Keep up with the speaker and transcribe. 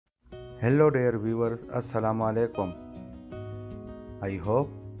Hello dear viewers, Assalamu alaikum. I hope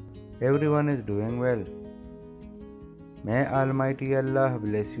everyone is doing well. May Almighty Allah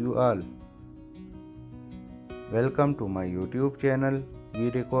bless you all. Welcome to my YouTube channel, We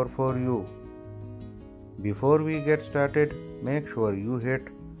Decor for You. Before we get started, make sure you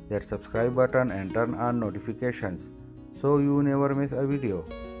hit that subscribe button and turn on notifications so you never miss a video.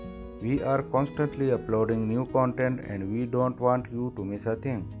 We are constantly uploading new content and we don't want you to miss a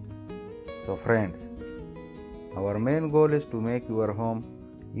thing. So friends, our main goal is to make your home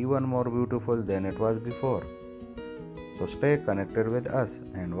even more beautiful than it was before. So stay connected with us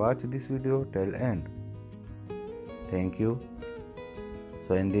and watch this video till end. Thank you.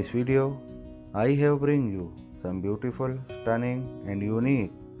 So in this video, I have bring you some beautiful, stunning and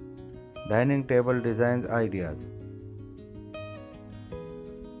unique dining table designs ideas.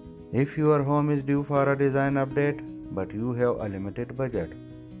 If your home is due for a design update but you have a limited budget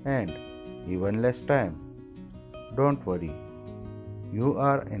and even less time, don't worry, you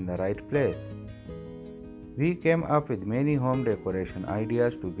are in the right place. We came up with many home decoration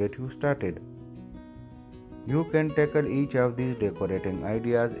ideas to get you started. You can tackle each of these decorating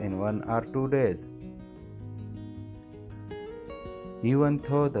ideas in 1 or 2 days. Even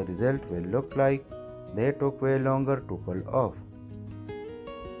though the result will look like they took way longer to pull off.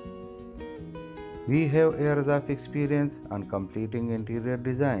 We have years of experience on completing interior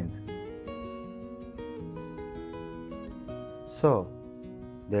designs. So,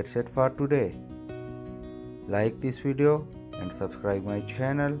 that's it for today. Like this video and subscribe my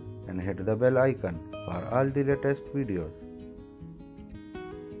channel and hit the bell icon for all the latest videos.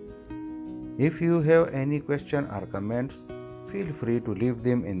 If you have any question or comments, feel free to leave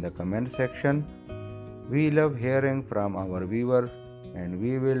them in the comment section. We love hearing from our viewers and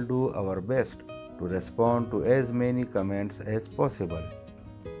we will do our best to respond to as many comments as possible.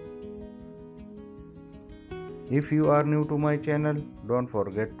 If you are new to my channel, don't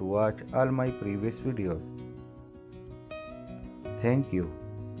forget to watch all my previous videos. Thank you.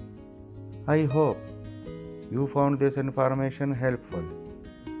 I hope you found this information helpful.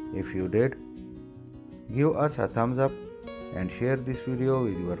 If you did, give us a thumbs up and share this video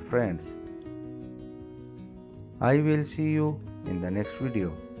with your friends. I will see you in the next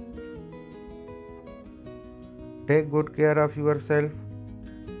video. Take good care of yourself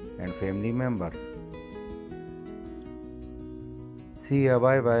and family members. See ya,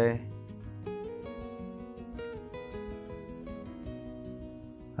 bye bye.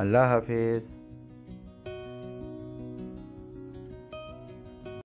 Allah Hafiz.